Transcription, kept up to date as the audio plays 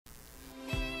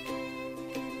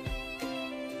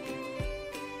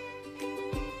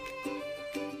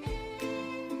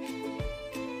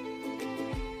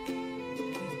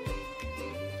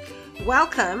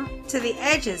Welcome to the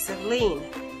Edges of Lean.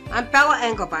 I'm Bella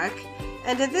Engelbach,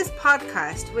 and in this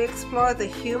podcast we explore the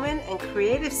human and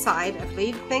creative side of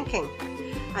lean thinking,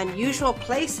 unusual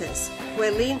places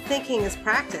where lean thinking is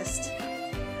practiced.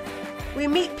 We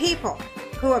meet people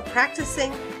who are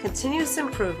practicing continuous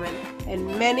improvement in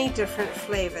many different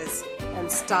flavors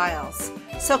and styles.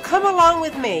 So come along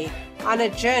with me on a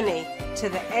journey to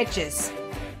the edges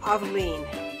of lean.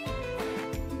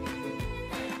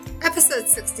 Episode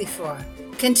 64,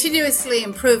 Continuously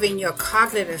Improving Your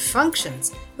Cognitive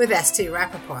Functions with St.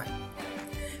 Rappaport.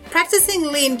 Practicing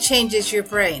lean changes your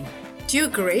brain. Do you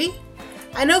agree?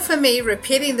 I know for me,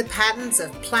 repeating the patterns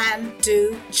of plan,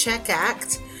 do, check,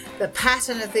 act, the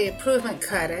pattern of the improvement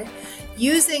cutter,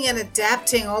 using and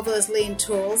adapting all those lean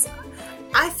tools,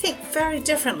 I think very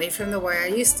differently from the way I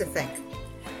used to think.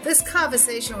 This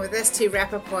conversation with St.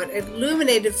 Rappaport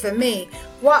illuminated for me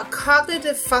what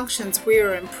cognitive functions we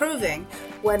are improving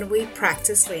when we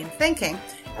practice lean thinking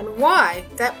and why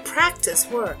that practice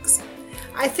works.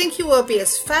 I think you will be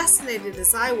as fascinated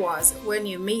as I was when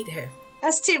you meet her.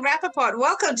 St. Rappaport,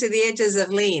 welcome to the Edges of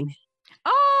Lean.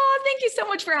 Oh, thank you so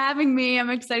much for having me.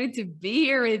 I'm excited to be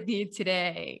here with you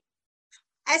today.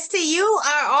 St., you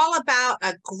are all about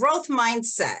a growth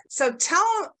mindset. So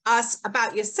tell us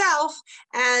about yourself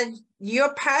and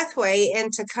your pathway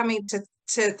into coming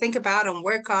to think about and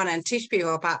work on and teach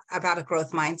people about a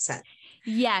growth mindset.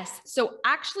 Yes. So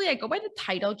actually I go by the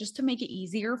title just to make it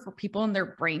easier for people in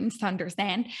their brains to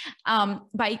understand.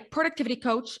 By productivity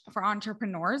coach for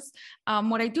entrepreneurs.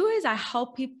 What I do is I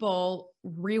help people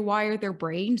rewire their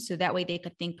brain so that way they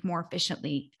could think more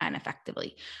efficiently and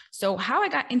effectively. So how I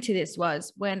got into this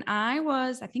was when I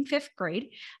was, I think, fifth grade,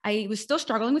 I was still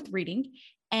struggling with reading,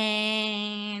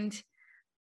 and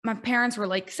my parents were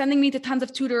like sending me to tons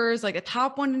of tutors, like the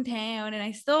top one in town. And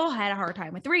I still had a hard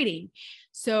time with reading.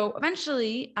 So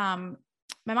eventually, my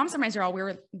mom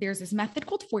said, there's this method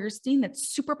called Feuerstein that's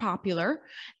super popular.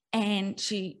 And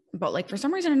but like, for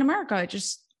some reason in America,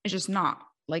 it's just not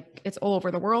like, it's all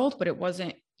over the world, but it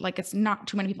wasn't like, it's not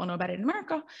too many people know about it in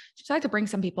America. She decided to bring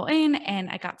some people in, and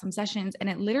I got some sessions, and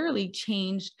it literally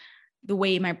changed the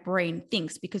way my brain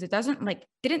thinks, because it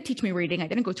didn't teach me reading. I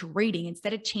didn't go to reading.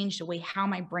 Instead, it changed the way how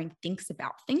my brain thinks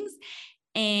about things.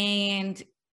 And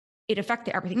it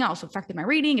affected everything else. It affected my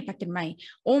reading, it affected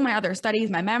all my other studies,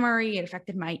 my memory. It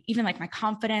affected my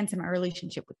confidence and my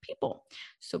relationship with people.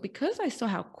 So because I saw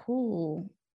how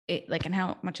cool it, and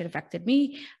how much it affected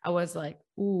me, I was like,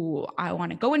 ooh, I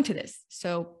want to go into this.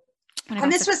 So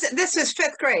and this was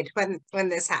fifth grade when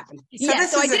this happened. So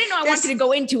I didn't know I wanted to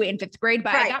go into it in fifth grade,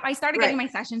 but I started getting my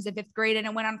sessions in fifth grade, and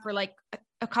it went on for like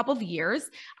a couple of years,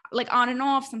 like on and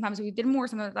off. Sometimes we did more,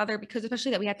 sometimes other, because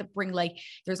especially that we had to bring,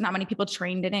 there's not many people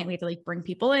trained in it. We had to bring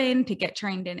people in to get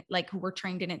trained in it, who were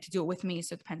trained in it to do it with me.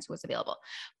 So it depends who was available.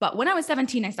 But when I was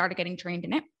 17, I started getting trained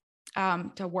in it,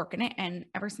 to work in it. And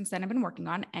ever since then I've been working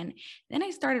on it. And then I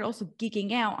started also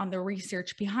geeking out on the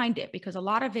research behind it, because a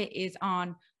lot of it is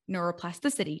on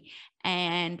neuroplasticity.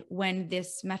 And when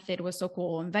this method was so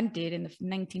cool invented in the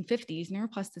 1950s,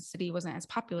 neuroplasticity wasn't as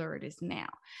popular as it is now.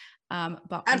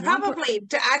 But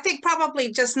I think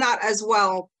probably just not as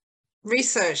well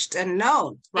researched and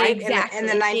known, right? Exactly. In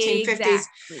the 1950s,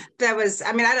 exactly. There was,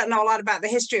 I don't know a lot about the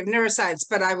history of neuroscience,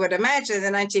 but I would imagine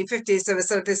in the 1950s, there was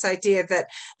sort of this idea that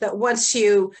once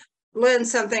you learned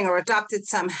something or adopted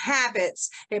some habits,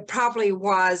 it probably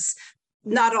was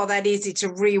not all that easy to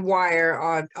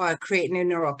rewire or create new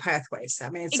neural pathways. So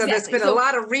there's been a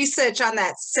lot of research on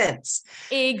that since.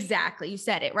 Exactly. You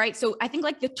said it, right? So I think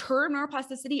the term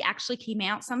neuroplasticity actually came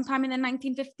out sometime in the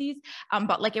 1950s,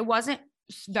 but it wasn't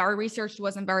very researched,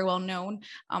 wasn't very well known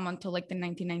until the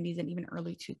 1990s and even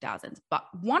early 2000s. But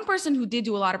one person who did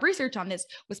do a lot of research on this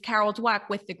was Carol Dweck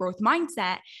with the growth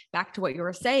mindset, back to what you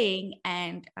were saying.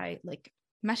 And I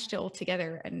meshed it all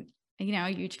together, and a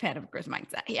huge fan of growth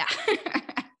mindset. Yeah.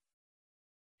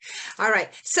 All right.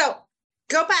 So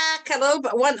go back a little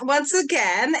bit once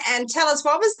again and tell us,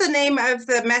 what was the name of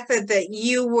the method that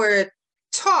you were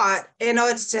taught in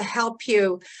order to help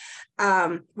you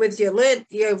with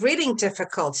your reading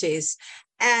difficulties?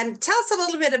 And tell us a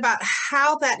little bit about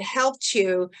how that helped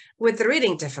you with the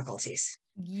reading difficulties.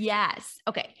 Yes.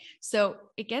 Okay. So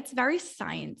it gets very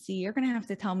sciencey. You're going to have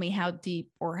to tell me how deep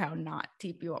or how not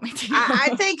deep you want me to go.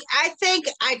 I think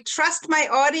I trust my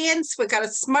audience. We've got a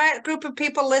smart group of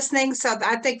people listening, so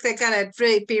I think they're going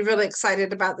to be really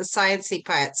excited about the sciencey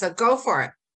part. So go for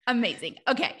it. Amazing.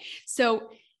 Okay.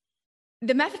 So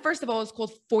The method, first of all, is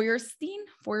called Feuerstein,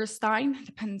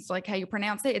 depends like how you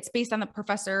pronounce it. It's based on the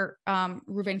professor,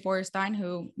 Ruven Feuerstein,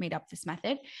 who made up this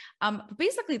method. But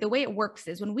basically the way it works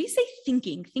is when we say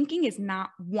thinking is not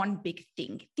one big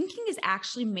thing. Thinking is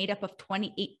actually made up of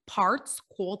 28 parts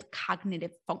called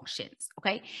cognitive functions.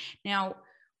 Okay. Now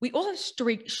we all have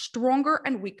stronger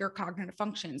and weaker cognitive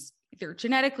functions, either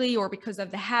genetically or because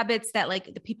of the habits that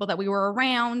like the people that we were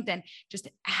around and just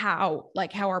how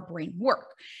our brain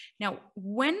work. Now,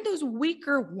 when those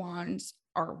weaker ones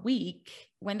are weak,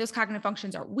 when those cognitive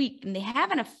functions are weak, then they have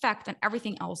an effect on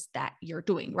everything else that you're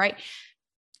doing, right?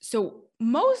 So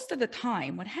most of the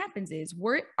time what happens is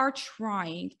we are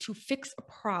trying to fix a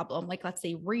problem, like let's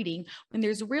say reading, when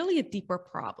there's really a deeper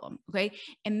problem. Okay.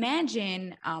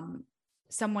 Imagine,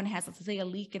 someone has, let's say, a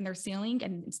leak in their ceiling,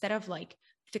 and instead of like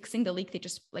fixing the leak, they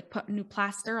just like put new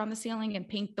plaster on the ceiling and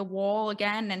paint the wall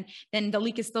again. And then the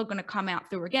leak is still going to come out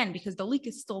through again because the leak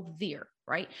is still there,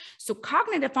 right? So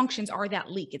cognitive functions are that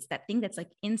leak. It's that thing that's like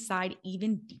inside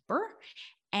even deeper.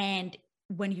 And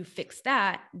when you fix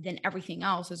that, then everything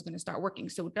else is going to start working.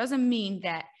 So it doesn't mean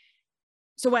that.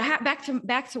 So back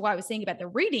to what I was saying about the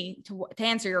reading, to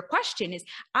answer your question, is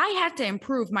I had to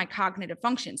improve my cognitive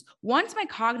functions. Once my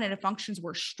cognitive functions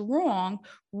were strong,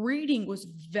 reading was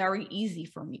very easy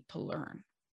for me to learn.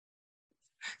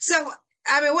 So,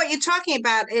 I mean, what you're talking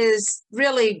about is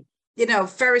really,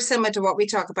 very similar to what we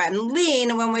talk about in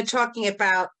Lean when we're talking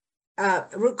about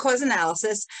root cause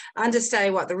analysis,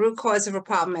 understanding what the root cause of a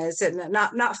problem is, and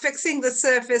not fixing the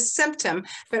surface symptom,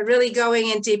 but really going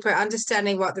in deeper,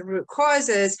 understanding what the root cause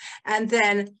is, and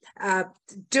then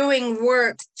doing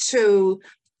work to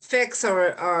fix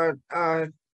or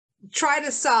try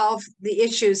to solve the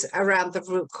issues around the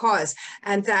root cause.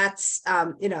 And that's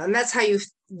and that's how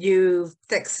you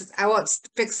fix. I won't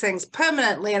fix things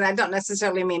permanently, and I don't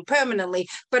necessarily mean permanently,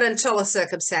 but until a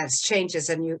circumstance changes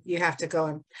and you have to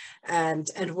go and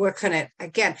work on it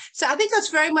again. So I think that's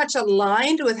very much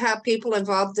aligned with how people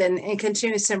involved in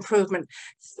continuous improvement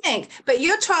think. But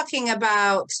you're talking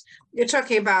about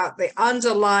the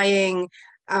underlying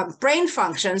brain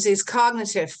functions, these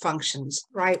cognitive functions,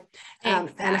 right?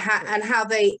 Exactly. And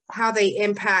how they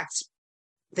impact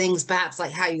things, perhaps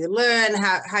like how you learn,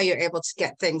 how you're able to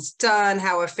get things done,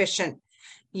 how efficient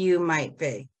you might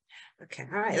be. Okay,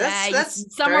 all right. Yeah,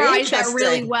 That's summarized that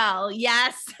really well.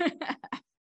 Yes.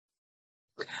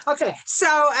 Okay,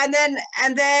 so and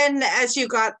then as you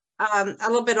got a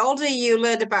little bit older, you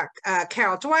learned about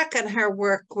Carol Dweck and her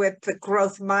work with the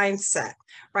growth mindset,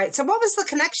 right? So what was the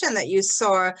connection that you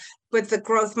saw with the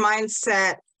growth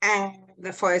mindset and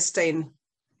the Feuerstein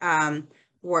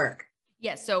work?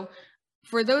 Yeah. So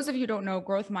for those of you who don't know,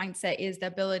 growth mindset is the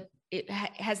ability, it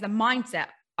has the mindset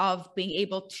of being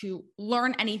able to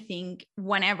learn anything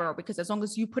whenever, because as long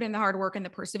as you put in the hard work and the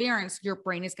perseverance, your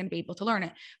brain is going to be able to learn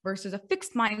it, versus a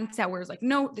fixed mindset where it's like,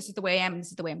 no, this is the way I am, this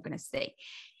is the way I'm going to stay.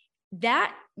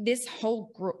 This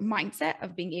whole mindset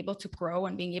of being able to grow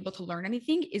and being able to learn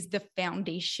anything is the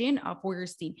foundation of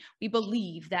Feuerstein. We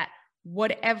believe that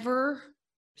whatever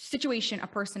situation a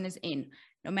person is in,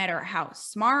 no matter how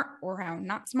smart or how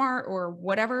not smart or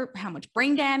whatever, how much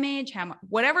brain damage,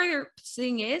 whatever your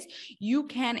thing is, you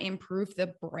can improve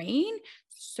the brain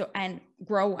and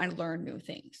grow and learn new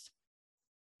things.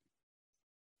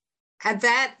 And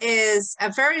that is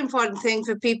a very important thing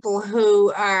for people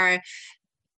who are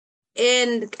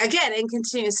in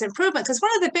continuous improvement, because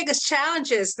one of the biggest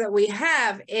challenges that we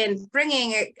have in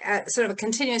bringing a sort of a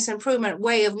continuous improvement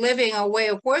way of living or way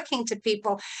of working to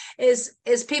people is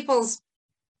people's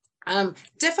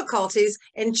difficulties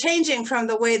in changing from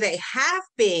the way they have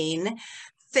been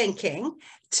thinking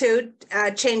to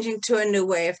changing to a new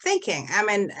way of thinking. I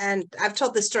mean, and I've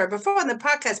told this story before on the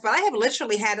podcast, but I have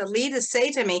literally had a leader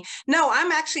say to me, "No,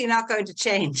 I'm actually not going to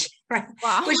change." Right?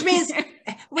 Wow. Which means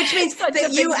that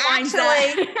you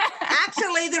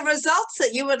actually the results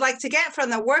that you would like to get from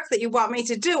the work that you want me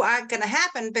to do aren't going to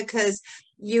happen, because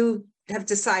you have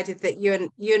decided that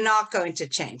you're not going to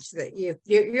change, that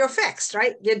you're fixed,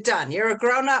 right? You're done. You're a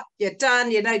grown up. You're done.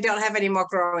 You don't have any more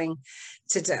growing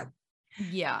to do.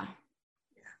 Yeah.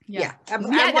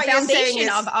 The foundation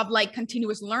of like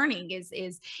continuous learning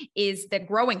is the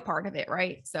growing part of it,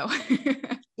 right? So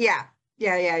yeah.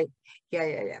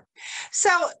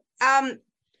 So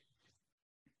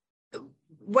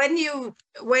when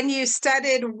you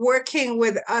started working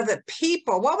with other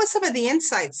people, what were some of the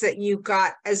insights that you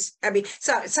got?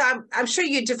 So I'm sure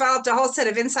you developed a whole set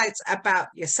of insights about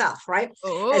yourself, right?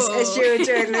 As you were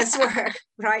doing this work,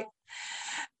 right?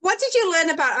 What did you learn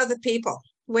about other people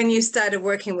when you started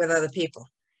working with other people?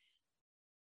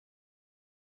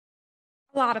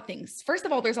 A lot of things. First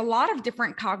of all, there's a lot of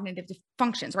different cognitive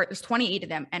functions, right? There's 28 of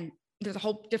them, and there's a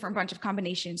whole different bunch of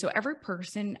combinations. So every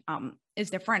person is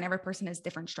different. Every person has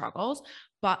different struggles,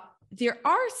 but there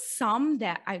are some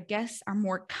that I guess are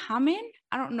more common.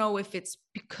 I don't know if it's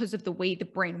because of the way the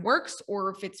brain works or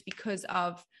if it's because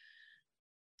of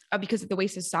the way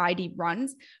society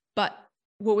runs. But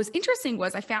what was interesting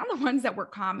was I found the ones that were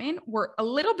common were a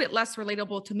little bit less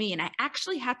relatable to me. And I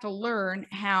actually had to learn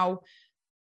how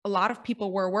a lot of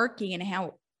people were working and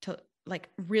how to like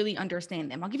really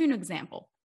understand them. I'll give you an example.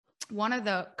 One of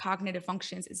the cognitive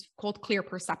functions is called clear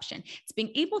perception. It's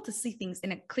being able to see things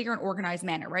in a clear and organized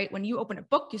manner, right? When you open a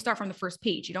book, you start from the first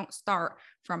page. You don't start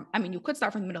from, you could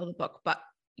start from the middle of the book, but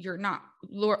you're not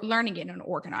learning it in an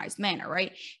organized manner,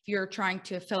 right? If you're trying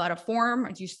to fill out a form,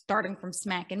 are you starting from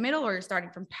smack in middle or you're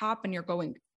starting from top and you're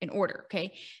going in order,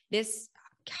 okay? This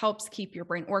helps keep your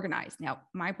brain organized. Now,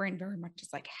 my brain very much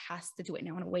just like has to do it.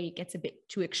 Now, in a way, it gets a bit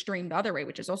too extreme the other way,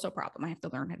 which is also a problem. I have to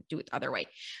learn how to do it the other way.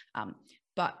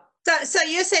 So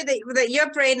you say that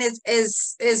your brain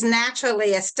is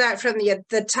naturally a start from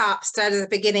the top, start at the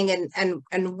beginning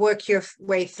and work your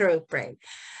way through brain.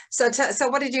 So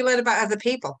what did you learn about other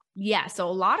people? Yeah. So a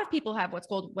lot of people have what's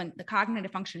called, when the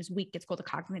cognitive function is weak, it's called a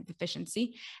cognitive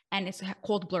deficiency, and it's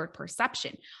called blurred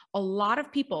perception. A lot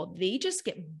of people, they just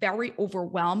get very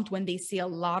overwhelmed when they see a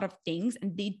lot of things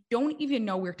and they don't even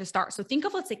know where to start. So think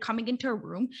of, let's say, coming into a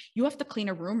room, you have to clean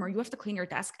a room or you have to clean your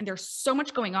desk, and there's so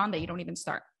much going on that you don't even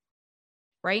start.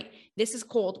 Right? This is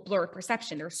called blurred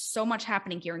perception. There's so much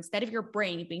happening here. Instead of your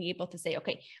brain being able to say,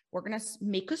 okay, we're going to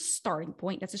make a starting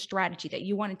point. That's a strategy that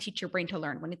you want to teach your brain to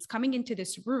learn. When it's coming into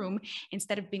this room,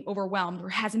 instead of being overwhelmed or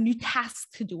has a new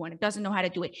task to do and it doesn't know how to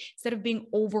do it, instead of being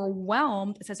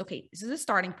overwhelmed, it says, okay, this is a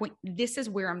starting point. This is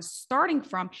where I'm starting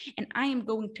from, and I am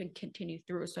going to continue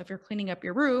through. So if you're cleaning up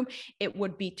your room, it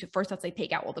would be to first, let's say,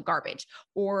 take out all the garbage.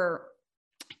 Or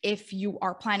if you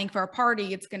are planning for a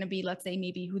party, it's going to be, let's say,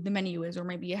 maybe who the menu is, or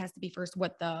maybe it has to be first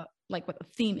what the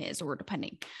theme is, or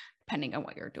depending on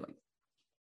what you're doing.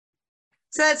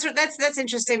 So that's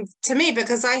interesting to me,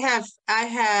 because I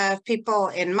have people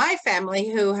in my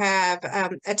family who have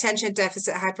attention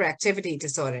deficit hyperactivity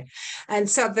disorder, and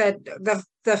so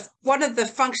the one of the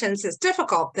functions that's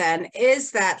difficult then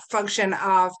is that function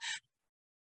of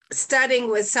starting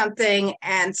with something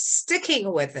and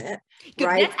sticking with it.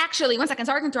 Right? That's actually, one second,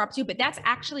 sorry to interrupt you, but that's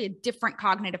actually a different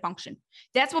cognitive function.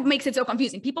 That's what makes it so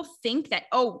confusing. People think that,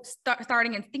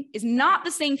 starting and think is not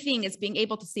the same thing as being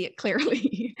able to see it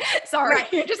clearly. Sorry, right.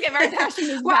 I just get very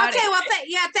passionate about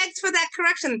it. Thanks for that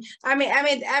correction. I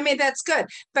mean, that's good.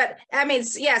 But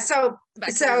yeah, so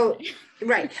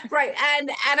right.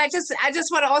 And I just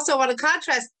want to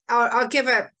contrast. I'll give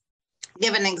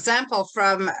an example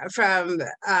from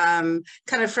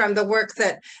kind of from the work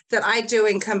that I do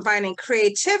in combining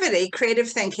creative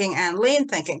thinking and lean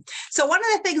thinking. So one of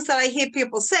the things that I hear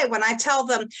people say when I tell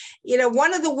them,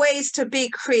 one of the ways to be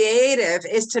creative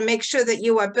is to make sure that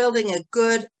you are building a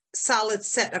good solid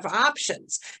set of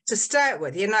options to start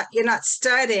with. You're not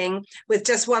starting with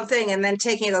just one thing and then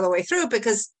taking it all the way through,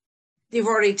 because you've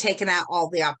already taken out all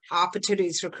the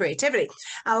opportunities for creativity.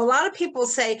 A lot of people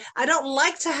say, I don't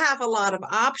like to have a lot of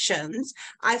options.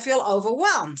 I feel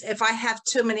overwhelmed if I have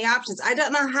too many options. I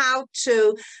don't know how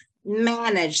to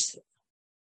manage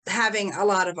having a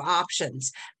lot of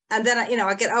options. And then,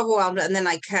 I get overwhelmed and then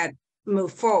I can't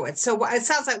move forward. So it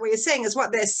sounds like what you're saying is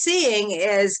what they're seeing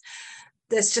is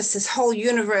there's just this whole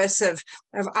universe of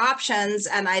options.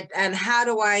 And how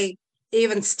do I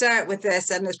even start with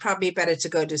this? And it's probably better to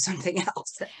go do something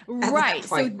else. Right.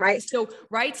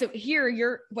 So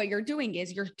here what you're doing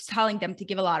is you're telling them to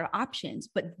give a lot of options,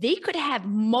 but they could have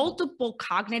multiple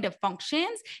cognitive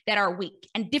functions that are weak,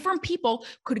 and different people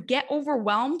could get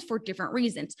overwhelmed for different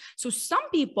reasons. So some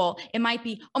people, it might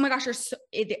be, oh my gosh,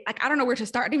 I don't know where to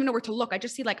start. I don't even know where to look. I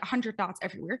just see like 100 dots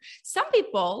everywhere. Some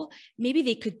people, maybe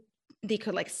they could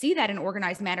like see that in an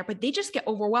organized manner, but they just get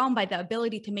overwhelmed by the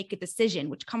ability to make a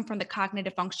decision, which come from the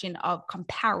cognitive function of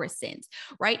comparisons,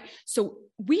 right? So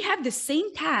we have the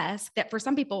same task that for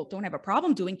some people don't have a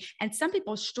problem doing, and some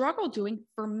people struggle doing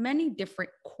for many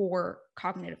different core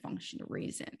cognitive function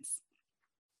reasons.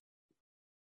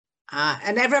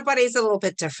 And everybody's a little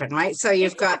bit different, right? So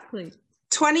you've got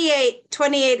 28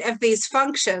 of these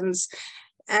functions,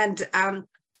 and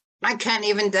I can't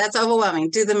even, that's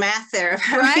overwhelming. Do the math there.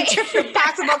 Right. Different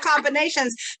possible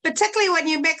combinations, particularly when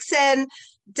you mix in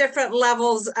different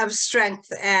levels of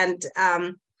strength and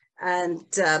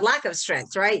lack of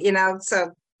strength, right? So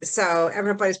So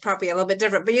everybody's probably a little bit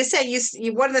different. But you say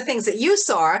you one of the things that you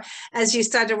saw as you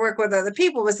started to work with other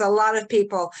people was a lot of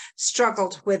people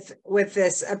struggled with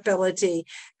this ability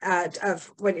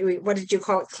of what did you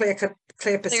call it? Clear perception.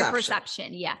 Clear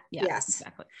perception. Yeah. Yes.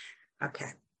 Exactly.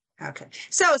 Okay.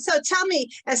 So tell me,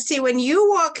 St, when you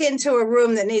walk into a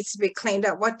room that needs to be cleaned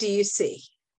up, what do you see?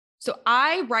 So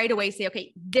I right away say,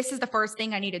 okay, this is the first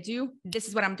thing I need to do. This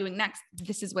is what I'm doing next.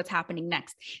 This is what's happening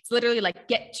next. It's literally like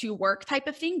get to work type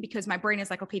of thing, because my brain is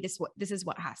like, okay, this is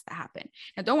what has to happen.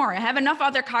 Now, don't worry, I have enough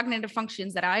other cognitive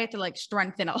functions that I have to like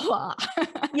strengthen a lot.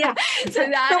 Yeah. So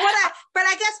that, but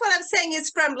I guess what I'm saying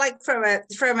is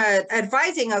from a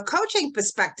advising or coaching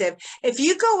perspective, if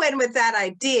you go in with that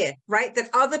idea, right,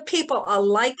 that other people are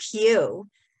like you,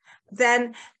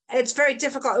 then it's very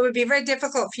difficult. It would be very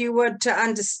difficult if you were to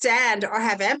understand or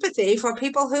have empathy for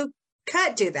people who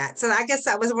can't do that. So I guess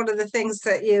that was one of the things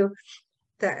that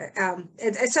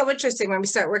it's so interesting when we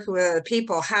start working with other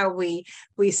people, how we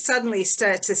suddenly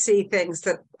start to see things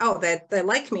that, oh, they're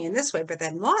like me in this way, but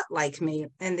they're not like me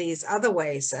in these other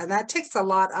ways. And that takes a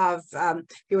lot of,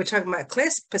 you were talking about clear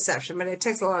perception, but it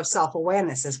takes a lot of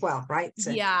self-awareness as well, right?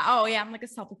 So, yeah. Oh yeah. I'm like a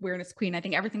self-awareness queen. I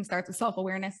think everything starts with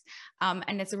self-awareness.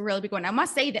 And it's a really big one. I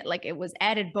must say that like it was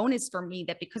added bonus for me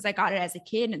that because I got it as a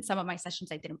kid, and some of my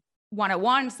sessions I did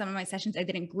one-on-one, some of my sessions I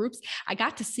did in groups, I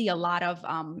got to see a lot of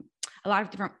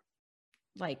different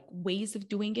like ways of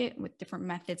doing it with different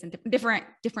methods and different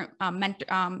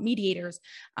mediators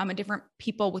and different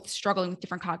people with struggling with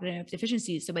different cognitive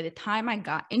deficiencies. So by the time I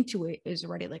got into it, it was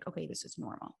already like, okay, this is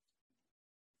normal.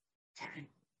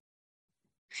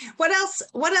 What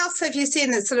else have you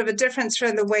seen that's sort of a difference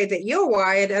from the way that you're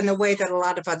wired and the way that a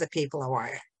lot of other people are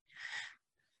wired?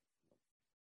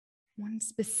 One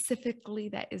specifically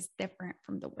that is different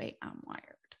from the way I'm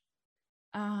wired.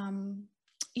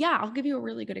 Yeah, I'll give you a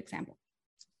really good example.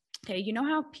 Okay, you know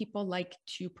how people like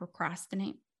to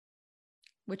procrastinate,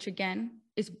 which again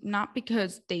is not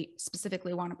because they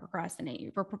specifically want to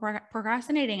procrastinate. We're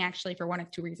procrastinating actually for one of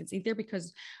two reasons: either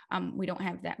because we don't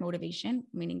have that motivation,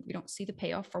 meaning we don't see the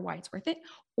payoff for why it's worth it,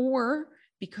 or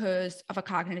because of a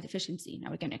cognitive deficiency.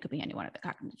 Now, again, it could be any one of the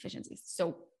cognitive deficiencies.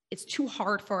 So it's too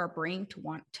hard for our brain to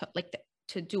want to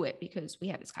to do it because we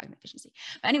have this cognitive deficiency.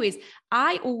 But anyways,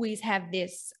 I always have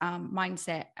this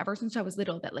mindset ever since I was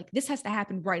little that like, this has to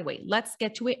happen right away. Let's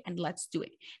get to it and let's do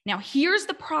it. Now, here's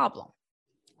the problem.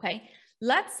 Okay.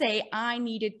 Let's say I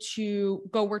needed to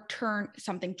go return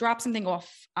something, drop something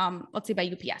off, let's say by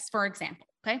UPS, for example.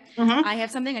 Okay. Mm-hmm. I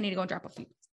have something I need to go and drop off.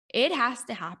 It has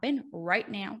to happen right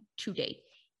now, today.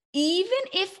 Even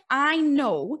if I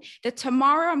know that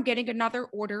tomorrow I'm getting another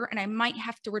order and I might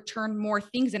have to return more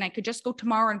things and I could just go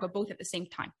tomorrow and go both at the same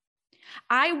time.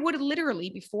 I would literally,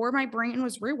 before my brain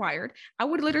was rewired, I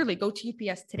would literally go to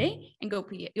UPS today and go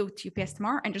to UPS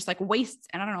tomorrow and just like waste,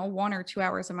 I don't know, 1 or 2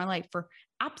 hours of my life for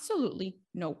absolutely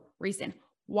no reason.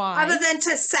 Why? Other than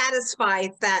to satisfy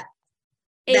that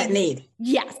need.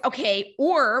 Yes. Okay.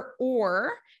 Or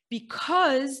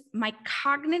because my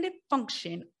cognitive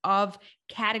function of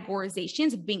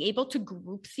categorizations, of being able to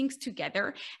group things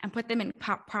together and put them in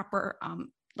proper,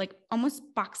 like almost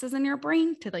boxes in your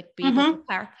brain to like be able to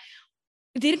clarify.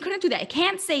 It couldn't do that. It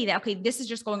can't say that, okay, this is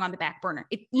just going on the back burner.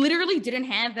 It literally didn't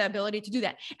have the ability to do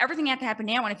that. Everything had to happen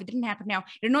now. And if it didn't happen now,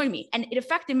 it annoyed me. And it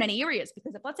affected many areas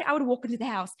because if, let's say I would walk into the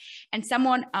house and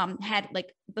someone had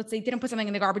like, let's say didn't put something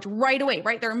in the garbage right away,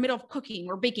 right? They're in the middle of cooking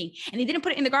or baking and they didn't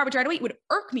put it in the garbage right away. It would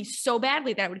irk me so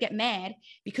badly that I would get mad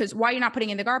because why are you not putting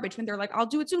it in the garbage when they're like, I'll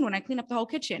do it soon when I clean up the whole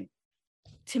kitchen.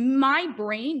 To my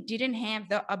brain didn't have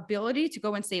the ability to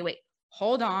go and say, wait,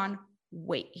 hold on,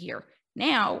 wait here.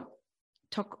 Now,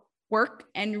 took work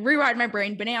and rewired my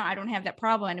brain, but now I don't have that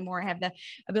problem anymore. I have the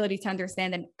ability to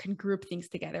understand and can group things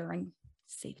together and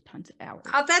save tons of hours.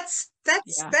 Oh,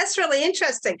 that's really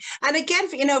interesting. And again,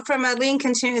 you know, from a lean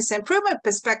continuous improvement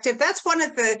perspective, that's one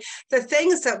of the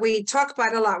things that we talk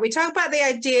about a lot. We talk about the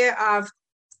idea of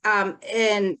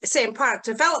in product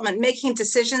development, making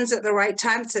decisions at the right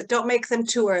time. So don't make them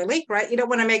too early, right? You don't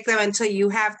want to make them until you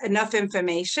have enough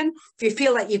information. If you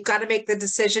feel like you've got to make the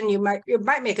decision, you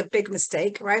might make a big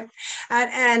mistake, right?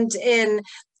 And in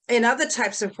other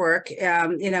types of work,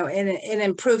 you know, in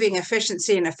improving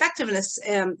efficiency and effectiveness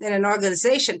in an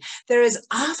organization, there is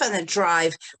often a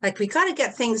drive, like we got to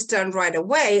get things done right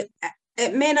away.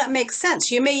 it may not make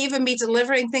sense. You may even be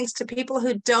delivering things to people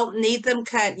who don't need them,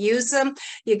 can't use them.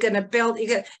 You're going to build,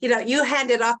 you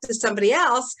hand it off to somebody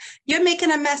else. You're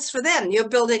making a mess for them. You're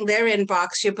building their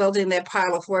inbox. You're building their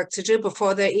pile of work to do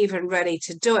before they're even ready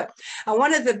to do it. And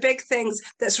one of the big things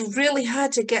that's really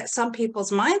hard to get some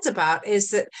people's minds about is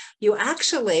that you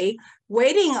actually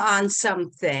waiting on some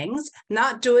things,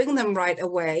 not doing them right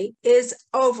away, is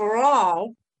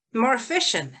overall more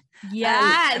efficient.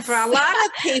 Yes. For a lot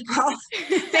of people,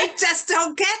 they just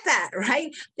don't get that,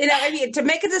 right? To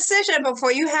make a decision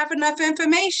before you have enough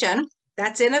information,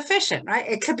 that's inefficient, right?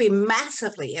 It could be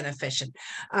massively inefficient.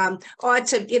 Or I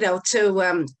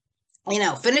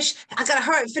got to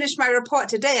hurry, finish my report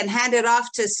today and hand it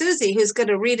off to Susie, who's going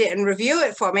to read it and review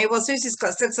it for me. Well, Susie's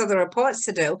got 6 other reports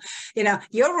to do.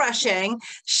 You're rushing.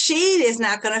 She is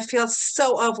not going to feel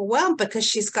so overwhelmed because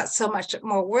she's got so much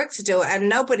more work to do, and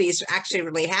nobody's actually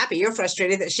really happy. You're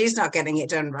frustrated that she's not getting it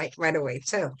done right away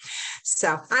too.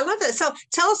 So I love that. So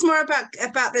tell us more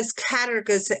about this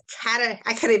categorization.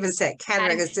 I can't even say it,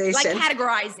 categorization. Like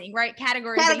categorizing, right?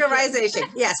 Categorization.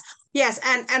 Yes. Yes,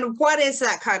 and what is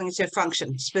that cognitive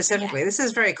function specifically? Yes. This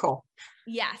is very cool.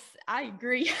 Yes, I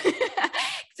agree.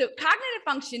 So cognitive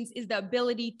functions is the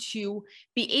ability to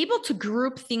be able to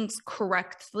group things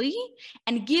correctly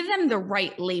and give them the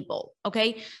right label,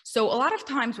 okay? So a lot of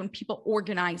times when people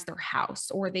organize their house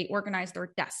or they organize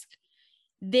their desk,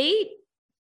 they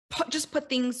just put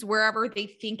things wherever they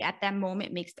think at that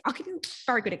moment makes. I'll give you a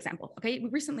very good example. Okay. We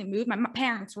recently moved. My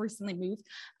parents recently moved.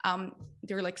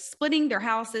 They were like splitting their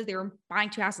houses. They were buying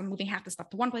 2 houses and moving half the stuff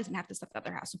to one place and half the stuff to the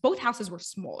other house. So both houses were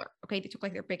smaller. Okay. They took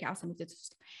like their big house and moved it to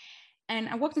stuff. And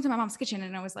I walked into my mom's kitchen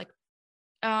and I was like,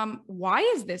 why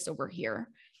is this over here?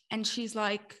 And she's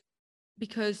like,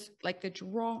 because like the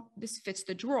drawer, this fits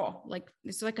the drawer. Like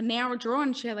this is like a narrow drawer,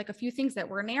 and she had like a few things that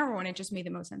were narrow, and it just made the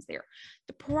most sense there.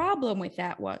 The problem with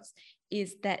that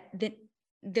is that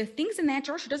the things in that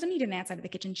drawer, she doesn't need on that side of the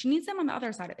kitchen. She needs them on the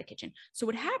other side of the kitchen. So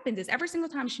what happens is every single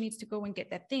time she needs to go and get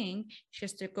that thing, she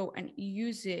has to go and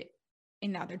use it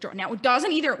in the other drawer. Now, it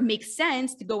doesn't either make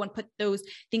sense to go and put those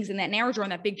things in that narrow drawer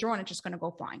and that big drawer, and it's just going to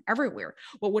go flying everywhere.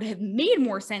 What would have made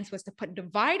more sense was to put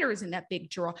dividers in that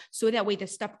big drawer, so that way the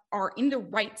stuff are in the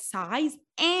right size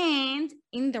and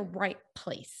in the right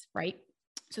place, right?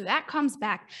 So that comes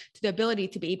back to the ability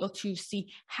to be able to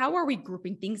see, how are we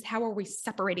grouping things? How are we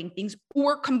separating things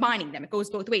or combining them? It goes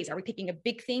both ways. Are we taking a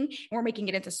big thing and we're making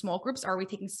it into small groups? Are we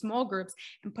taking small groups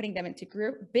and putting them into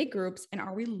big groups? And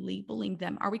are we labeling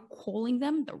them? Are we calling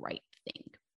them the right thing?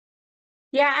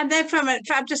 Yeah, and then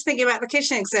I'm just thinking about the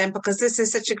kitchen example, because this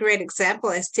is such a great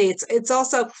example, ST. It's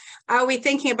also, are we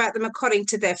thinking about them according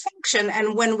to their function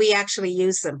and when we actually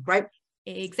use them, right?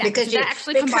 Exactly. Because that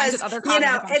actually combines with other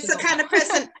cognitive functions. It's the kind of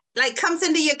person like comes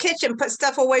into your kitchen, puts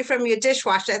stuff away from your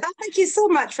dishwasher. Thank you so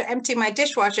much for emptying my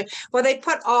dishwasher. Well, they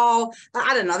put all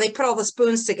the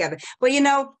spoons together.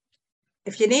 Well,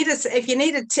 if you need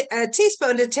a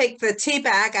teaspoon to take the tea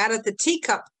bag out of the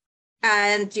teacup,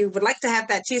 and you would like to have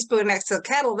that teaspoon next to the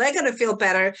kettle, they're going to feel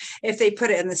better if they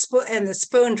put it in the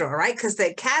spoon drawer, right? Because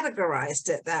they categorized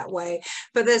it that way.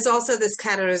 But there's also this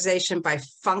categorization by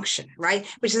function, right?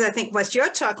 Which is, I think, what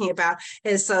you're talking about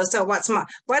is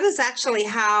what is actually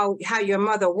how your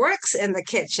mother works in the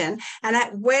kitchen,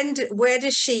 and where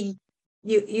does she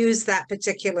use that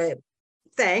particular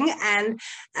thing, and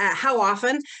how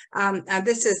often?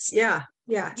 This is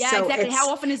Yeah, so exactly. How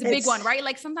often is a big one, right?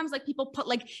 Like sometimes like people put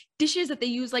like dishes that they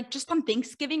use like just on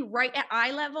Thanksgiving right at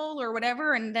eye level or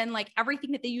whatever. And then like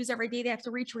everything that they use every day, they have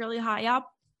to reach really high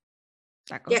up.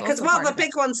 Because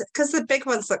the big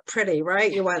ones look pretty,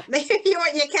 right? You want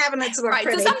your cabinets to look right.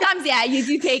 pretty. So sometimes, you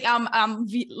do take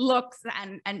looks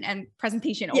and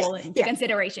presentation all into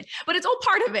consideration, but it's all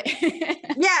part of it.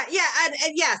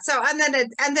 So and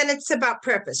then it's about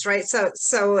purpose, right? So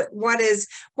what is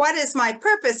my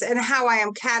purpose and how I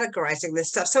am categorizing this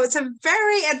stuff? So it's a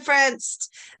very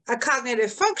advanced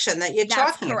cognitive function that you're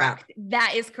talking about.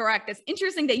 That is correct. It's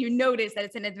interesting that you notice that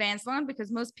it's an advanced one,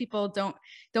 because most people don't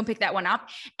pick that one up.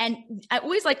 And I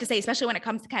always like to say, especially when it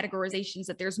comes to categorizations,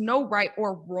 that there's no right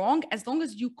or wrong, as long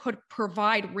as you could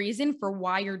provide reason for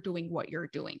why you're doing what you're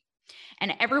doing.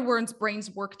 And everyone's brains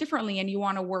work differently, and you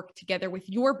want to work together with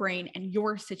your brain and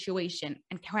your situation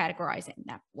and categorize it in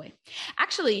that way.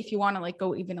 Actually, if you want to like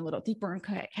go even a little deeper in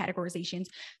categorizations,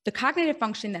 the cognitive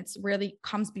function that's really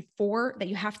comes before that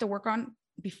you have to work on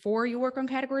before you work on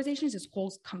categorizations is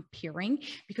called comparing.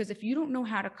 Because if you don't know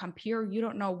how to compare, you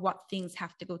don't know what things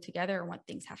have to go together and what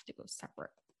things have to go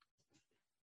separate.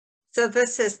 So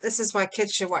this is why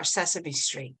kids should watch Sesame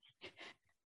Street.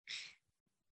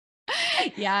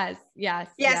 Yes, yes,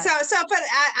 Yeah, yes. but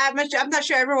I'm not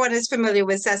sure everyone is familiar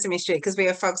with Sesame Street because we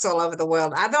have folks all over the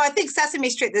world. Although I think Sesame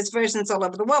Street, there's versions all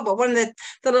over the world. But one of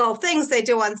the little things they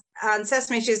do on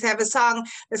Sesame Street is have a song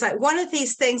that's like, one of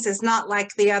these things is not like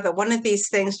the other. One of these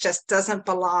things just doesn't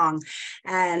belong.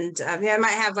 And it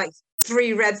might have like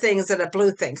 3 red things and a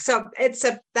blue thing. So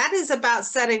that is about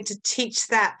starting to teach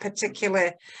that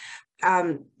particular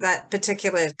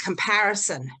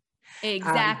comparison.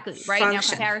 Exactly. Right now,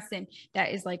 Function. comparison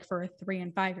that is like for a 3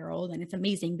 and 5-year-old, and it's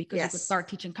amazing because you could Yes. start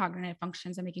teaching cognitive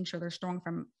functions and making sure they're strong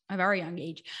from a very young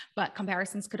age. But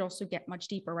comparisons could also get much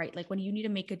deeper, right? Like when you need to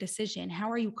make a decision,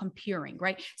 how are you comparing,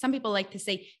 right? Some people like to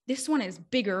say this one is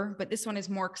bigger, but this one is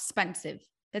more expensive.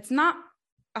 That's not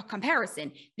a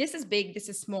comparison. This is big, this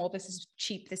is small, this is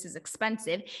cheap, this is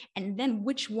expensive. And then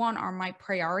which one are my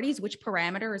priorities? Which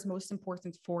parameter is most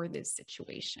important for this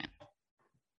situation?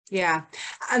 Yeah.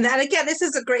 And then again, this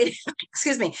is a great,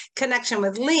 connection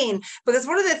with lean, because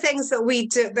one of the things that we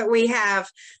do, that we have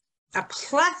a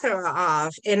plethora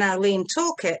of in our lean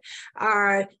toolkit,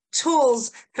 are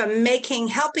tools for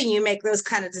helping you make those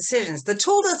kind of decisions. The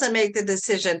tool doesn't make the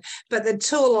decision, but the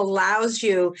tool allows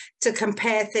you to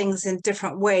compare things in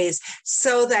different ways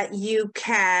so that you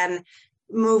can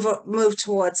move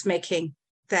towards making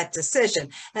that decision.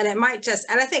 And it might just,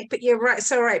 and I think, but you're right.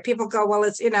 So right. People go, well,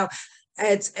 it's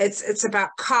about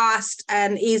cost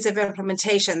and ease of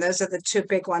implementation. Those are the 2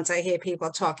 big ones I hear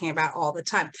people talking about all the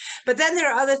time. But then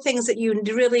there are other things that you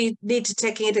really need to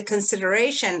take into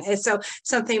consideration. And so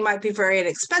something might be very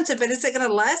inexpensive, but is it going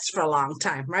to last for a long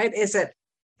time, right? Is it,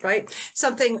 right?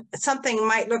 Something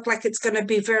might look like it's going to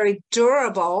be very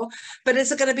durable, but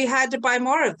is it going to be hard to buy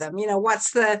more of them?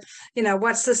 What's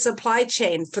the supply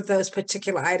chain for those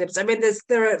particular items? I mean,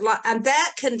 there are a lot, and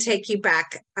that can take you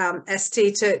back,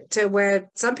 ST, to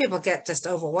where some people get just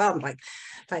overwhelmed,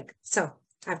 so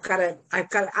I'm gonna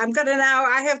now,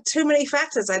 I have too many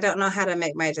factors. I don't know how to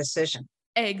make my decision.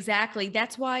 Exactly.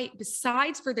 That's why,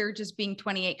 besides for there just being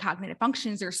 28 cognitive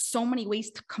functions, there's so many ways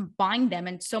to combine them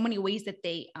and so many ways that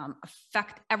they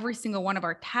affect every single one of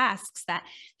our tasks.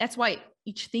 That's why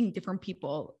each thing different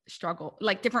people struggle,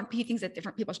 like different things that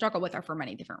different people struggle with are for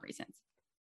many different reasons.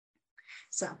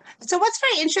 So what's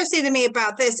very interesting to me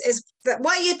about this is that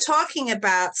what you're talking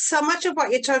about, so much of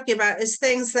what you're talking about is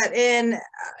things that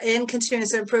in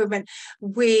continuous improvement,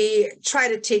 we try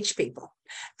to teach people.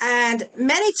 And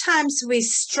many times we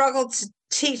struggle to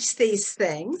teach these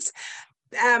things.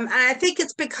 And I think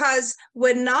it's because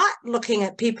we're not looking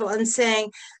at people and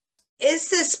saying,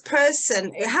 is this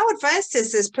person, how advanced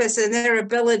is this person in their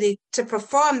ability to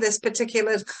perform this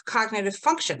particular cognitive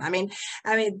function? I mean,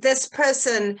 this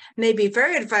person may be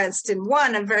very advanced in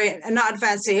one and not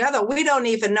advanced in the other. We don't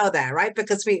even know that, right?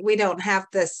 Because we don't have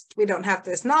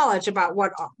this knowledge about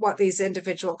what these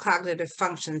individual cognitive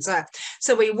functions are.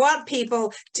 So we want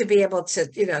people to be able to,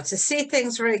 to see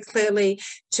things very clearly,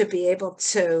 to be able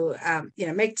to,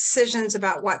 make decisions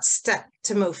about what step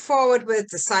to move forward with,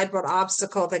 decide what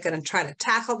obstacle they're going to try to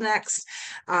tackle next.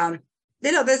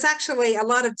 There's actually a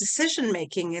lot of decision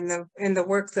making in the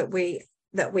work that we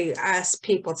ask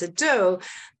people to do,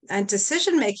 and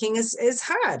decision making is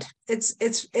hard.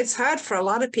 It's hard for a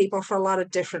lot of people for a lot of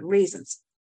different reasons.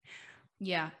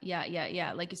 Yeah.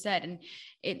 Like you said, and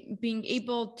it being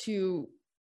able to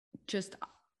just,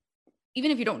 even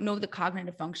if you don't know the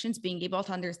cognitive functions, being able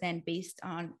to understand based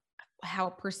on how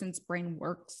a person's brain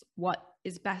works, what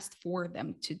is best for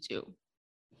them to do,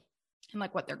 and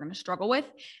like what they're going to struggle with,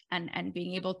 and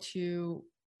being able to,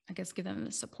 I guess, give them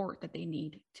the support that they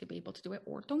need to be able to do it,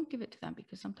 or don't give it to them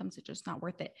because sometimes it's just not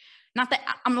worth it. Not that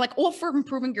I'm like all for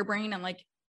improving your brain and like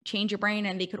change your brain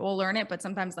and they could all learn it, but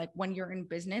sometimes like when you're in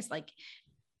business, like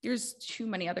there's too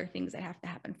many other things that have to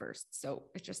happen first. So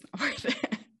it's just not worth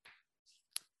it.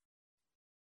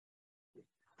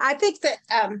 I think that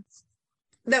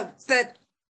that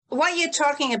what you're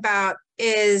talking about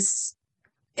is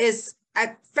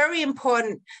very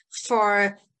important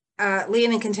for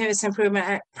lean and continuous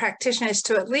improvement practitioners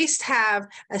to at least have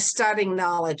a starting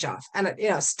knowledge of, and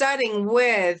starting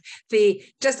with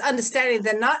just understanding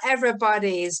that not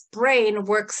everybody's brain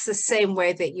works the same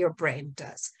way that your brain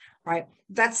does, right?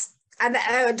 And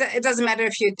it doesn't matter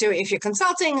if you're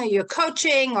consulting or you're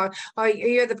coaching or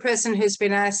you're the person who's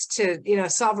been asked to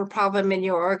solve a problem in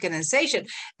your organization.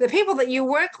 The people that you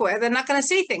work with, they're not going to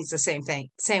see things the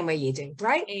same way you do,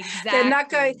 right? Exactly.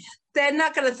 They're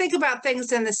not going to think about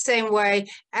things in the same way,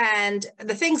 and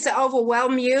the things that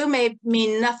overwhelm you may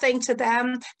mean nothing to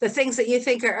them. The things that you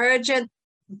think are urgent,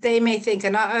 they may think are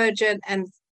not urgent,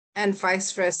 and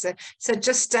vice versa. So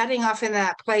just starting off in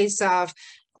that place of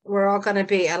we're all going to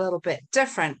be a little bit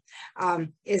different,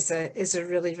 is a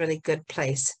really, really good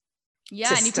place.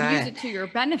 Yeah. And you can use it to your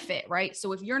benefit, right?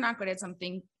 So if you're not good at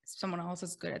something, someone else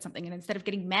is good at something. And instead of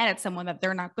getting mad at someone that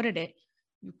they're not good at it,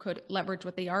 you could leverage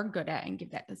what they are good at and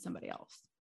give that to somebody else.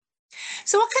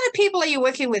 So what kind of people are you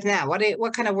working with now?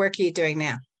 What kind of work are you doing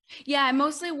now? Yeah, I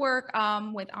mostly work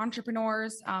with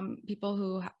entrepreneurs, people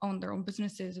who own their own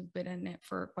businesses, who've been in it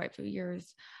for quite a few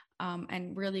years,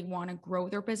 and really want to grow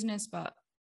their business, but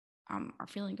are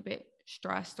feeling a bit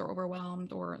stressed or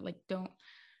overwhelmed, or like don't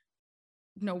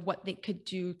know what they could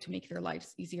do to make their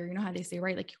lives easier. You know how they say,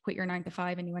 right? Like you quit your 9 to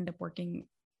 5 and you end up working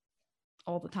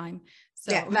all the time.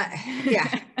 So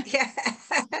yeah.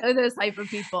 Those type of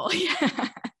people. Yeah.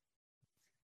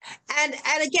 And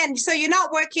again, so you're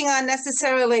not working on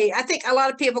necessarily, I think a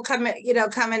lot of people come in,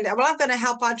 well, I'm going to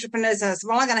help entrepreneurs.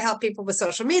 Well, I'm going to help people with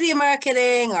social media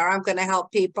marketing, or I'm going to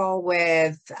help people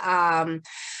with,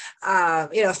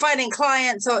 finding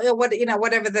clients, or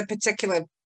whatever the particular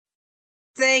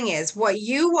thing is. What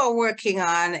you are working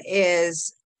on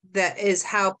is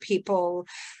how people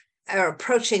are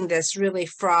approaching this really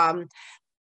from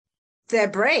their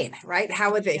brain, right?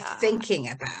 How are they thinking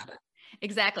about it?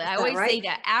 Exactly. I always say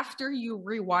that after you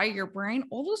rewire your brain,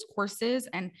 all those courses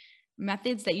and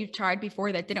methods that you've tried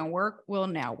before that didn't work will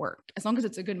now work, as long as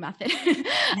it's a good method.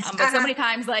 But so many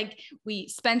times, like, we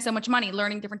spend so much money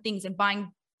learning different things and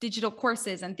buying digital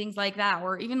courses and things like that,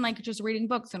 or even like just reading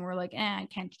books, and we're like, I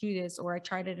can't do this, or I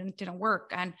tried it and it didn't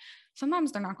work. And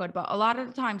sometimes they're not good, but a lot of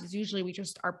the times it's usually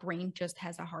our brain just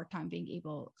has a hard time being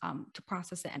able to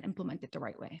process it and implement it the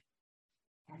right way.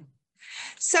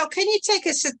 So can you take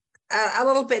us a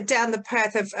little bit down the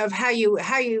path of how you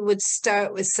would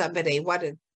start with somebody? What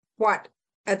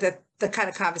are the kind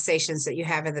of conversations that you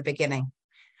have in the beginning?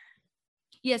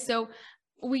 Yeah, so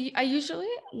I usually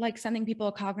like sending people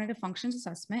a cognitive functions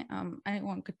assessment.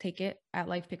 Anyone could take it at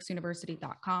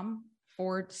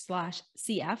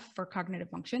lifepicksuniversity.com/CF for cognitive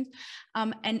functions.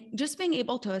 And just being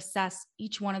able to assess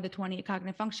each one of the 20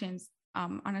 cognitive functions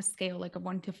on a scale like of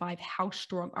 1 to 5, how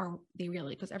strong are they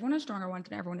really? Because everyone has stronger ones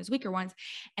and everyone has weaker ones.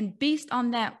 And based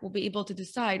on that, we'll be able to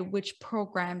decide which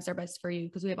programs are best for you,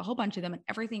 because we have a whole bunch of them and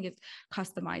everything is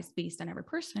customized based on every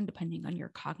person, depending on your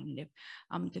cognitive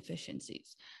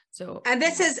deficiencies. So,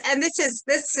 this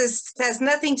has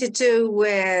nothing to do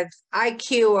with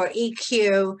IQ or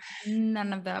EQ.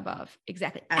 None of the above.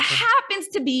 Exactly. Okay. It happens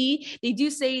to be, they do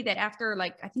say that after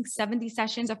I think 70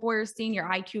 sessions of Feuerstein, your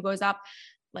IQ goes up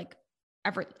like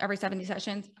every 70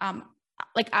 sessions. I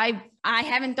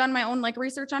haven't done my own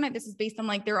research on it. This is based on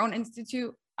their own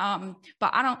institute.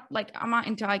 But I'm not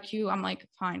into IQ. I'm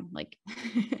fine.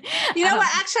 You know what?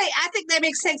 Actually, I think that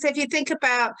makes sense if you think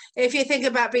about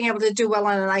being able to do well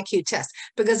on an IQ test,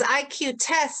 because IQ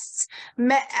tests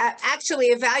actually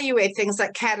evaluate things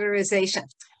like categorization.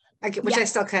 Which I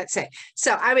still can't say.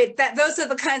 So, I mean, those are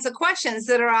the kinds of questions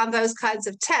that are on those kinds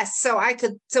of tests. So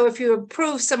if you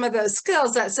improve some of those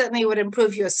skills, that certainly would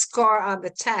improve your score on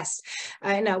the test.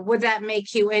 Would that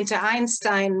make you into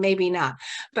Einstein? Maybe not.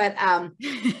 But, right.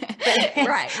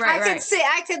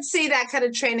 I could see that kind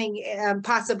of training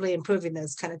possibly improving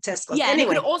those kind of test scores. Yeah,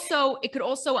 anyway. And it could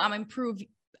also improve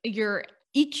your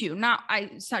EQ.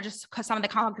 It's not just because some of the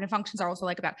cognitive functions are also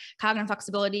about cognitive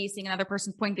flexibility, seeing another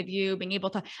person's point of view, being able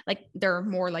to they're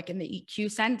more in the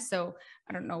EQ sense. So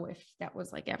I don't know if that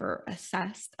was ever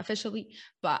assessed officially,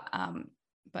 but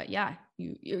yeah,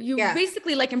 you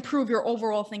basically improve your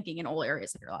overall thinking in all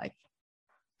areas of your life.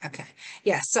 Okay.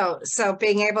 Yeah. So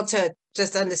being able to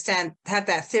just understand, have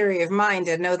that theory of mind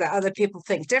and know that other people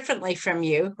think differently from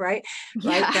you, right?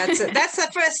 Yeah. Right. That's the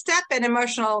first step in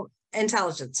emotional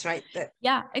intelligence, right?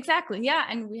 Yeah, exactly. Yeah.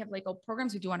 And we have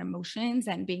programs we do on emotions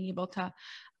and being able to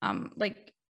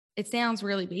it sounds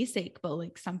really basic,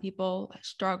 but some people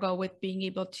struggle with being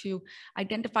able to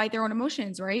identify their own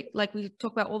emotions, right? We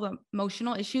talk about all the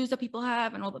emotional issues that people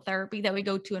have and all the therapy that we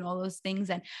go to and all those things.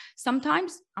 And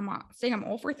sometimes I'm not saying I'm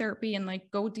all for therapy and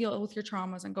go deal with your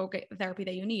traumas and go get the therapy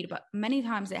that you need. But many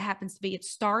times it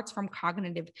starts from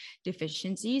cognitive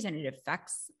deficiencies and it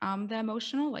affects the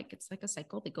emotional, it's a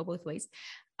cycle, they go both ways.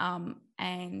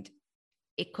 And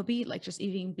it could be just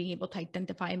even being able to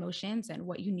identify emotions and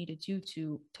what you need to do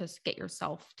to get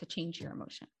yourself to change your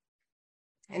emotion.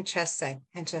 Interesting.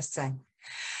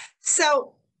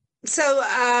 So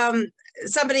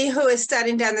somebody who is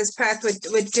starting down this path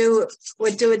would do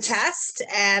a test,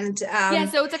 and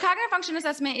so it's a cognitive function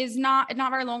assessment. Is not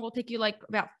very long. Will take you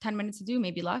about 10 minutes to do,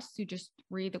 maybe less. You just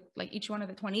read each one of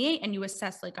the 28 and you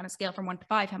assess on a scale from 1 to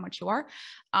 5 how much you are,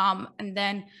 and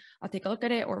then I'll take a look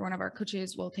at it, or one of our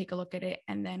coaches will take a look at it,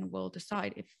 and then we'll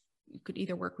decide if you could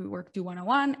either do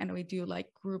one-on-one, and we do like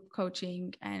group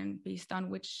coaching, and based on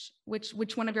which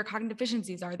one of your cognitive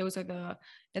deficiencies are,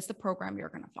 that's the program you're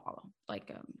going to follow.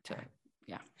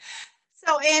 Yeah.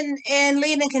 So in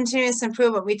lean and continuous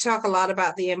improvement, we talk a lot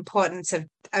about the importance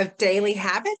of daily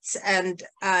habits and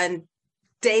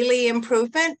daily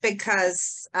improvement,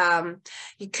 because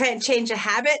you can't change a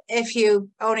habit if you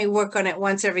only work on it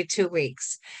once every 2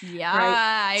 weeks. Yeah, right?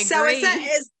 I agree.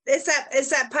 So is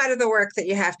that part of the work that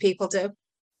you have people do?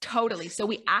 Totally. So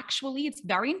it's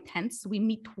very intense. We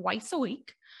meet twice a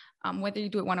week, whether you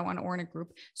do it one-on-one or in a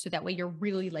group. So that way you're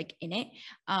really like in it.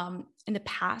 In the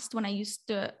past, when I used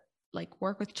to like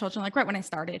work with children, like right when I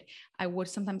started, I would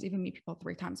sometimes even meet people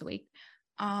 3 times a week.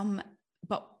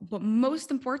 But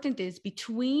most important is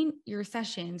between your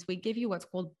sessions, we give you what's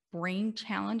called brain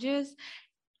challenges.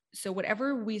 So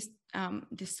whatever we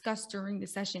discussed during the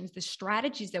sessions, the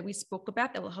strategies that we spoke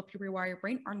about that will help you rewire your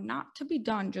brain are not to be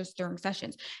done just during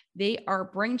sessions. They are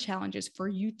brain challenges for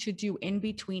you to do in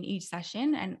between each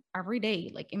session and every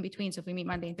day, like in between. So if we meet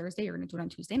Monday and Thursday, you're going to do it on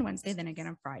Tuesday and Wednesday, then again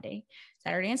on Friday,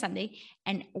 Saturday and Sunday.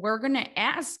 And we're going to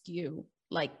ask you,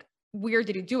 like, where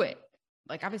did you do it?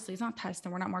 Like, obviously it's not tests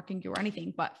and we're not marking you or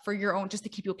anything, but for your own, just to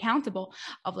keep you accountable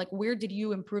of like, where did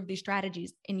you improve these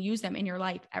strategies and use them in your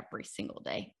life every single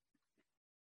day?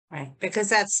 Right. Because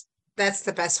that's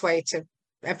the best way to,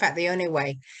 in fact, the only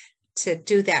way to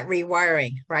do that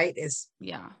rewiring, right, is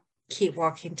keep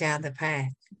walking down the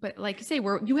path. But like you say,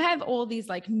 you have all these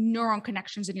like neuron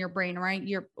connections in your brain, right?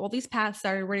 All these paths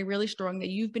are already really strong that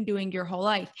you've been doing your whole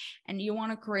life, and you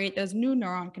want to create those new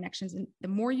neuron connections. And the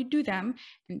more you do them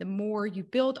and the more you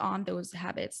build on those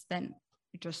habits, then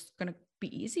you're just going to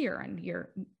be easier, and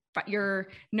your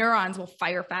neurons will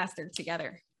fire faster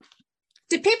together.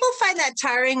 Do people find that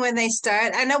tiring when they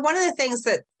start? I know one of the things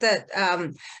that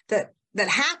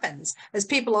happens as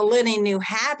people are learning new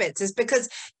habits is because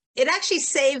it actually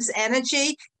saves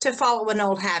energy to follow an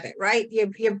old habit, right?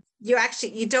 You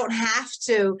don't have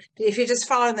to, if you're just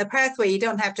following the pathway, you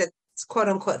don't have to quote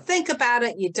unquote think about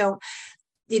it. You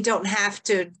don't have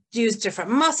to use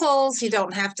different muscles. You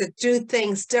don't have to do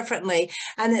things differently.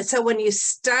 And so when you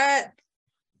start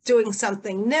doing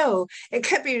something new, it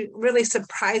could be really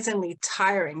surprisingly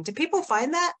tiring. Do people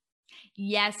find that?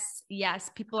 Yes.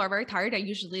 People are very tired. I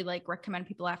usually like recommend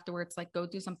people afterwards, like go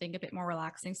do something a bit more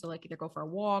relaxing. So like either go for a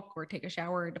walk or take a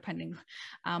shower, depending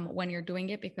when you're doing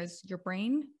it, because your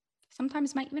brain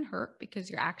sometimes might even hurt because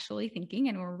you're actually thinking,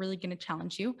 and we're really going to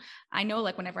challenge you. I know,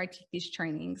 like whenever I take these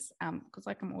trainings, because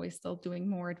like I'm always still doing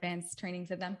more advanced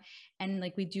trainings of them. And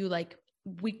like we do like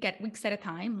weeks at a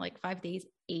time, like 5 days,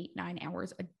 8-9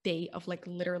 hours a day of like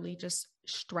literally just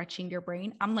stretching your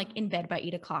brain. I'm like in bed by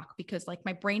 8 o'clock because like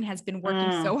my brain has been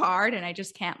working so hard, and I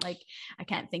just can't I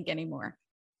can't think anymore.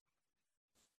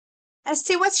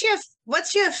 Esty, what's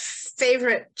your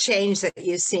favorite change that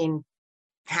you've seen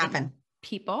happen?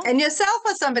 People and yourself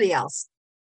or somebody else?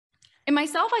 In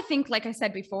myself, I think, like I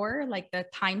said before, like the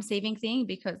time saving thing,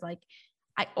 because like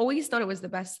I always thought it was the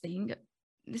best thing.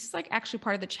 This is like actually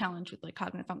part of the challenge with like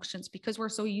cognitive functions, because we're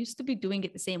so used to be doing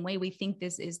it the same way. We think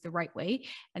this is the right way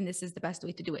and this is the best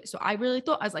way to do it. So I really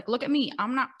thought, I was like, look at me,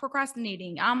 I'm not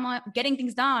procrastinating. I'm getting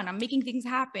things done. I'm making things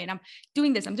happen. I'm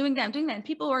doing this, I'm doing that, I'm doing that. And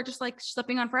people are just like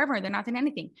slipping on forever. They're not doing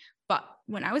anything. But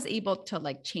when I was able to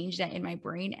like change that in my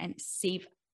brain and save,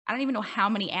 I don't even know how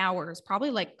many hours,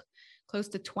 probably like close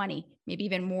to 20, maybe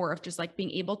even more, of just like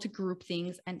being able to group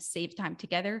things and save time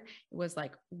together. It was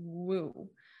like, woo.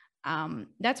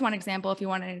 That's one example. If you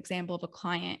want an example of a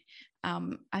client,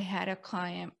 I had a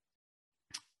client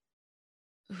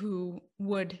who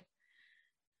would,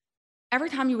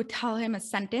 every time you would tell him a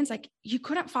sentence, like you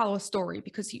couldn't follow a story,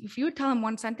 because if you would tell him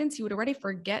one sentence, he would already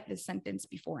forget the sentence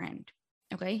beforehand.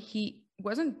 Okay. He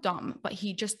wasn't dumb, but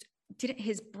he just didn't,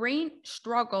 his brain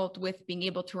struggled with being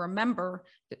able to remember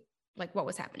like what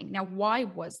was happening. Now, why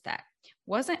was that?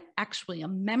 Wasn't actually a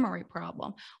memory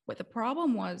problem. What the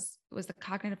problem was the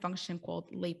cognitive function called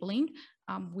labeling.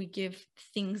 We give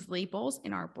things labels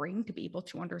in our brain to be able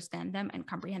to understand them and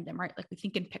comprehend them, right? Like we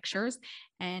think in pictures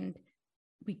and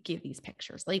we give these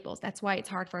pictures labels. That's why it's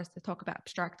hard for us to talk about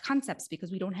abstract concepts, because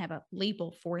we don't have a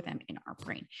label for them in our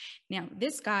brain. Now,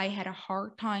 this guy had a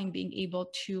hard time being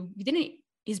able to,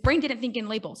 his brain didn't think in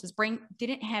labels. His brain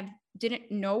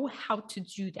didn't know how to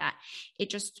do that. It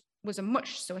just was a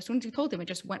mush. So as soon as you told him, it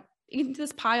just went into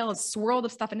this pile, a swirl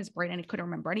of stuff in his brain, and he couldn't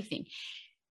remember anything.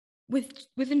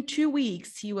 Within 2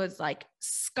 weeks, he was like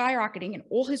skyrocketing in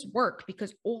all his work,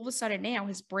 because all of a sudden now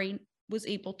his brain was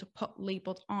able to put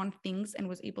labels on things and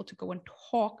was able to go and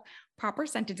talk proper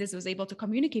sentences, was able to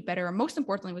communicate better, and most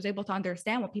importantly, was able to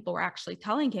understand what people were actually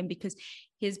telling him because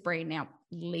his brain now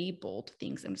labeled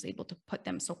things and was able to put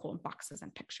them so-called boxes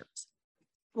and pictures.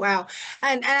 Wow.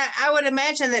 And I would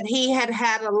imagine that he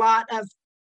had a lot of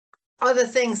other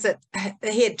things that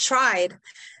he had tried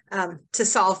to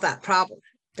solve that problem.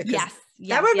 Yes.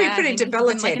 That would be pretty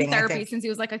debilitating. He's been, like, in therapy since he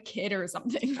was like a kid or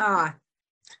something.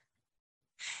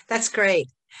 That's great.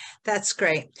 That's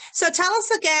great. So tell us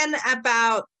again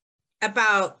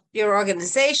about your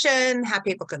organization, how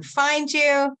people can find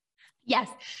you. Yes.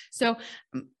 So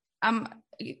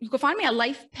you can find me at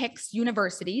Life Pix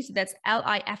University. So that's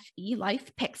LIFE,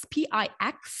 Life Pix,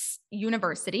 PIX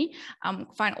University.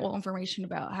 Find all information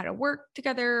about how to work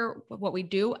together, what we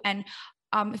do. And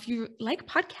if you like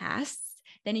podcasts,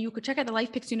 then you could check out the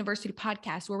Life Pix University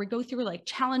podcast, where we go through like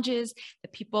challenges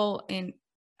that people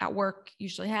at work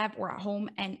usually have or at home,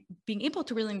 and being able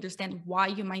to really understand why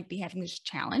you might be having this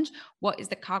challenge. What is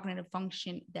the cognitive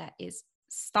function that is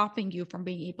stopping you from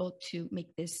being able to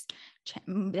make this,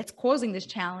 that's causing this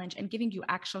challenge, and giving you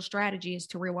actual strategies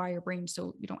to rewire your brain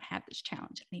so you don't have this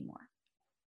challenge anymore.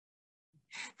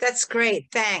 That's great.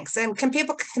 Thanks. And can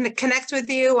people connect with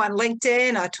you on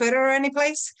LinkedIn or Twitter or any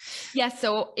place? Yes.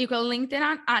 So you go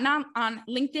LinkedIn on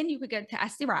LinkedIn, you could get to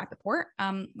SD Rappaport,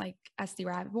 like SD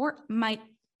Rappaport. My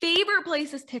favorite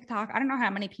place is TikTok. I don't know how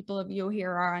many people of you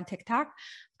here are on TikTok.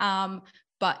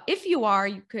 But if you are,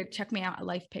 you could check me out at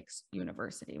Life Pix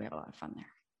University. We have a lot of fun there.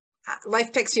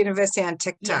 Life Pix University on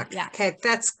TikTok. Yeah. Okay,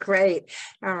 that's great.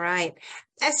 All right.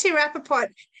 SD Rappaport,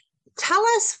 tell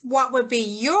us what would be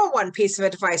your one piece of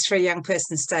advice for a young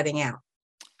person starting out.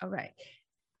 All right.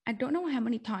 I don't know how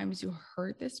many times you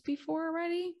heard this before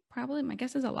already. Probably, my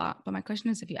guess is a lot, but my question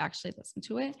is if you actually listen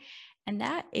to it. And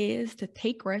that is to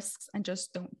take risks and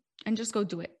just go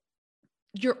do it.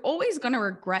 You're always going to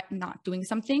regret not doing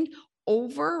something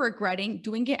over regretting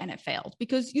doing it and it failed,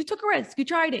 because you took a risk, you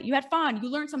tried it, you had fun, you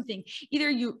learned something. Either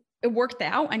it worked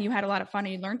out and you had a lot of fun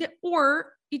and you learned it,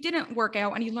 or it didn't work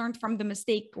out and you learned from the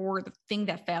mistake or the thing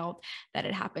that failed that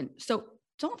it happened. So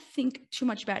don't think too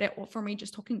much about it. Well, for me,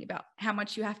 just talking about how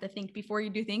much you have to think before you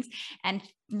do things and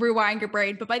rewiring your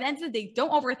brain. But by the end of the day,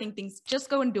 don't overthink things. Just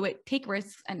go and do it. Take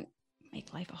risks and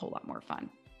make life a whole lot more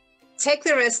fun. Take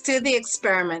the risk, do the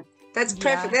experiment. That's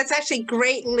perfect. That's actually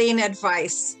great lean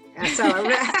advice. So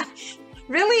I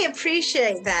really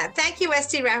appreciate that. Thank you,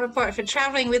 SD Rappaport, for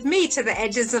traveling with me to the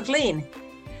edges of lean.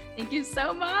 Thank you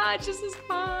so much. This is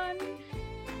fun.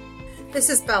 This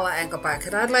is Bella Engelbach,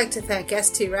 and I'd like to thank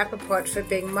ST Rappaport for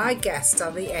being my guest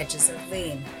on the edges of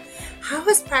lean. How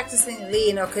has practicing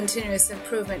lean or continuous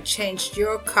improvement changed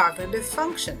your cognitive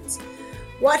functions?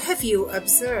 What have you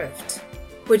observed?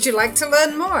 Would you like to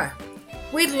learn more?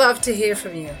 We'd love to hear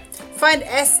from you. Find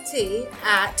ST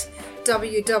at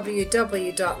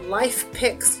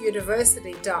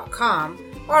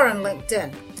www.lifepixuniversity.com or on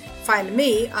LinkedIn. Find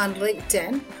me on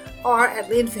LinkedIn or at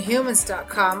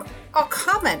leanforhumans.com, or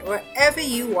comment wherever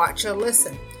you watch or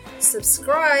listen.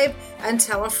 Subscribe and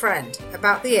tell a friend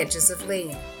about the edges of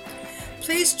lean.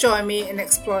 Please join me in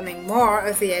exploring more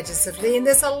of the edges of lean.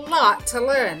 There's a lot to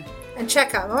learn. And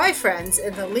check out my friends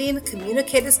in the Lean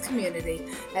Communicators community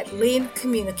at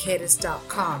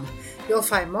leancommunicators.com. You'll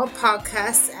find more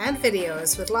podcasts and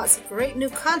videos with lots of great new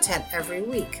content every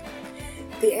week.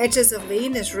 The Edges of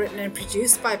Lean is written and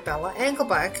produced by Bella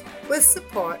Engelbach with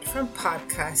support from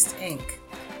Podcast Inc.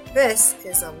 This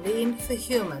is a Lean for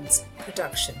Humans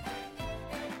production.